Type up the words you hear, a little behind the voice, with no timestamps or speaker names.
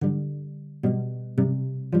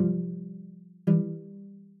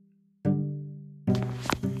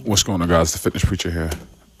What's going on, guys? The Fitness Preacher here.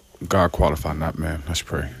 God qualify, not man. Let's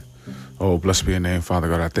pray. Oh, blessed be your name, Father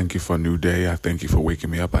God. I thank you for a new day. I thank you for waking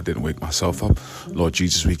me up. I didn't wake myself up. Lord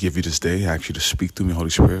Jesus, we give you this day. I ask you to speak through me, Holy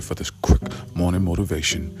Spirit, for this quick morning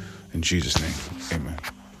motivation. In Jesus' name, amen.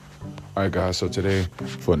 All right, guys, so today,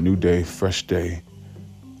 for a new day, fresh day,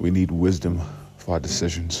 we need wisdom for our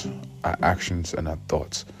decisions, our actions, and our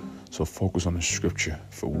thoughts. So focus on the scripture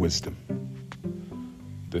for wisdom.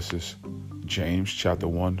 This is James chapter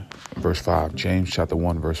 1, verse 5. James chapter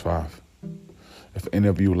 1, verse 5. If any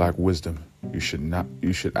of you lack wisdom, you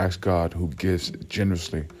should ask God, who gives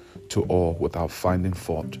generously to all without finding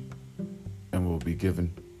fault, and will be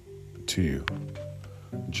given to you.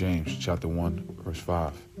 James chapter 1, verse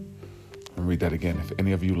 5. And read that again. If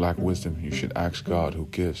any of you lack wisdom, you should ask God, who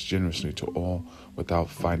gives generously to all without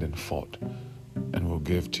finding fault, and will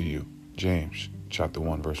give to you. James chapter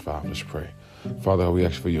 1, verse 5. Let's pray. Father, we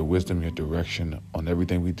ask for your wisdom, your direction on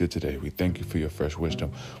everything we did today. We thank you for your fresh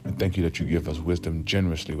wisdom. We thank you that you give us wisdom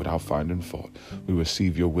generously without finding fault. We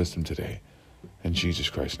receive your wisdom today. In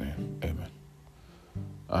Jesus Christ's name, amen.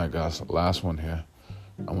 All right, guys, last one here.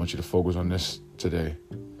 I want you to focus on this today.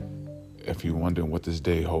 If you're wondering what this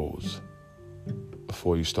day holds,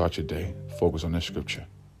 before you start your day, focus on this scripture.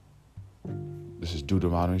 This is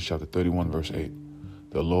Deuteronomy chapter 31, verse 8.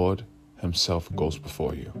 The Lord himself goes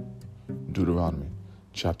before you. Deuteronomy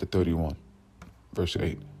chapter 31, verse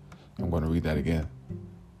 8. I'm going to read that again.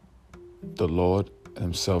 The Lord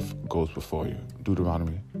himself goes before you.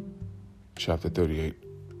 Deuteronomy chapter 38,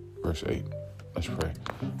 verse 8. Let's pray.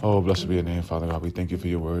 Oh, blessed be your name, Father God. We thank you for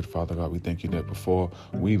your word, Father God. We thank you that before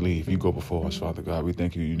we leave, you go before us, Father God. We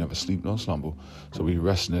thank you, you never sleep nor slumber. So we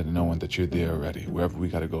rest in it knowing that you're there already. Wherever we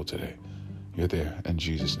got to go today, you're there in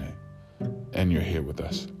Jesus' name. And you're here with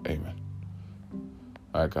us. Amen.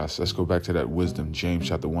 All right, guys, let's go back to that wisdom. James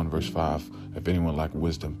chapter 1, verse 5. If anyone lack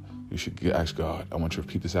wisdom, you should ask God. I want you to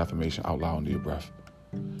repeat this affirmation out loud under your breath.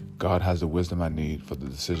 God has the wisdom I need for the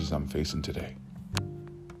decisions I'm facing today.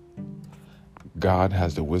 God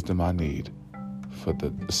has the wisdom I need for the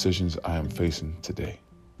decisions I am facing today.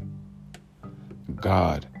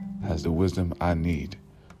 God has the wisdom I need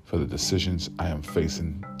for the decisions I am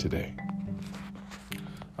facing today.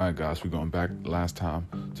 All right, guys, we're going back last time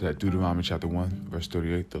to that Deuteronomy chapter 1, verse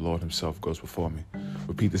 38. The Lord himself goes before me.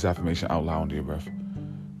 Repeat this affirmation out loud under your breath.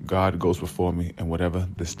 God goes before me in whatever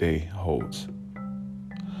this day holds.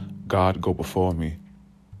 God go before me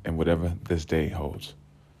in whatever this day holds.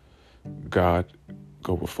 God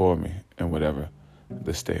go before me in whatever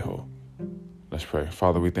this day holds. Let's pray.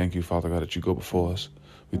 Father, we thank you, Father God, that you go before us.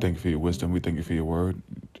 We thank you for your wisdom. We thank you for your word,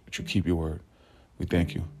 that you keep your word. We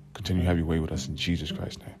thank you. Continue to have your way with us in Jesus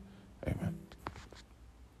Christ's name. Amen.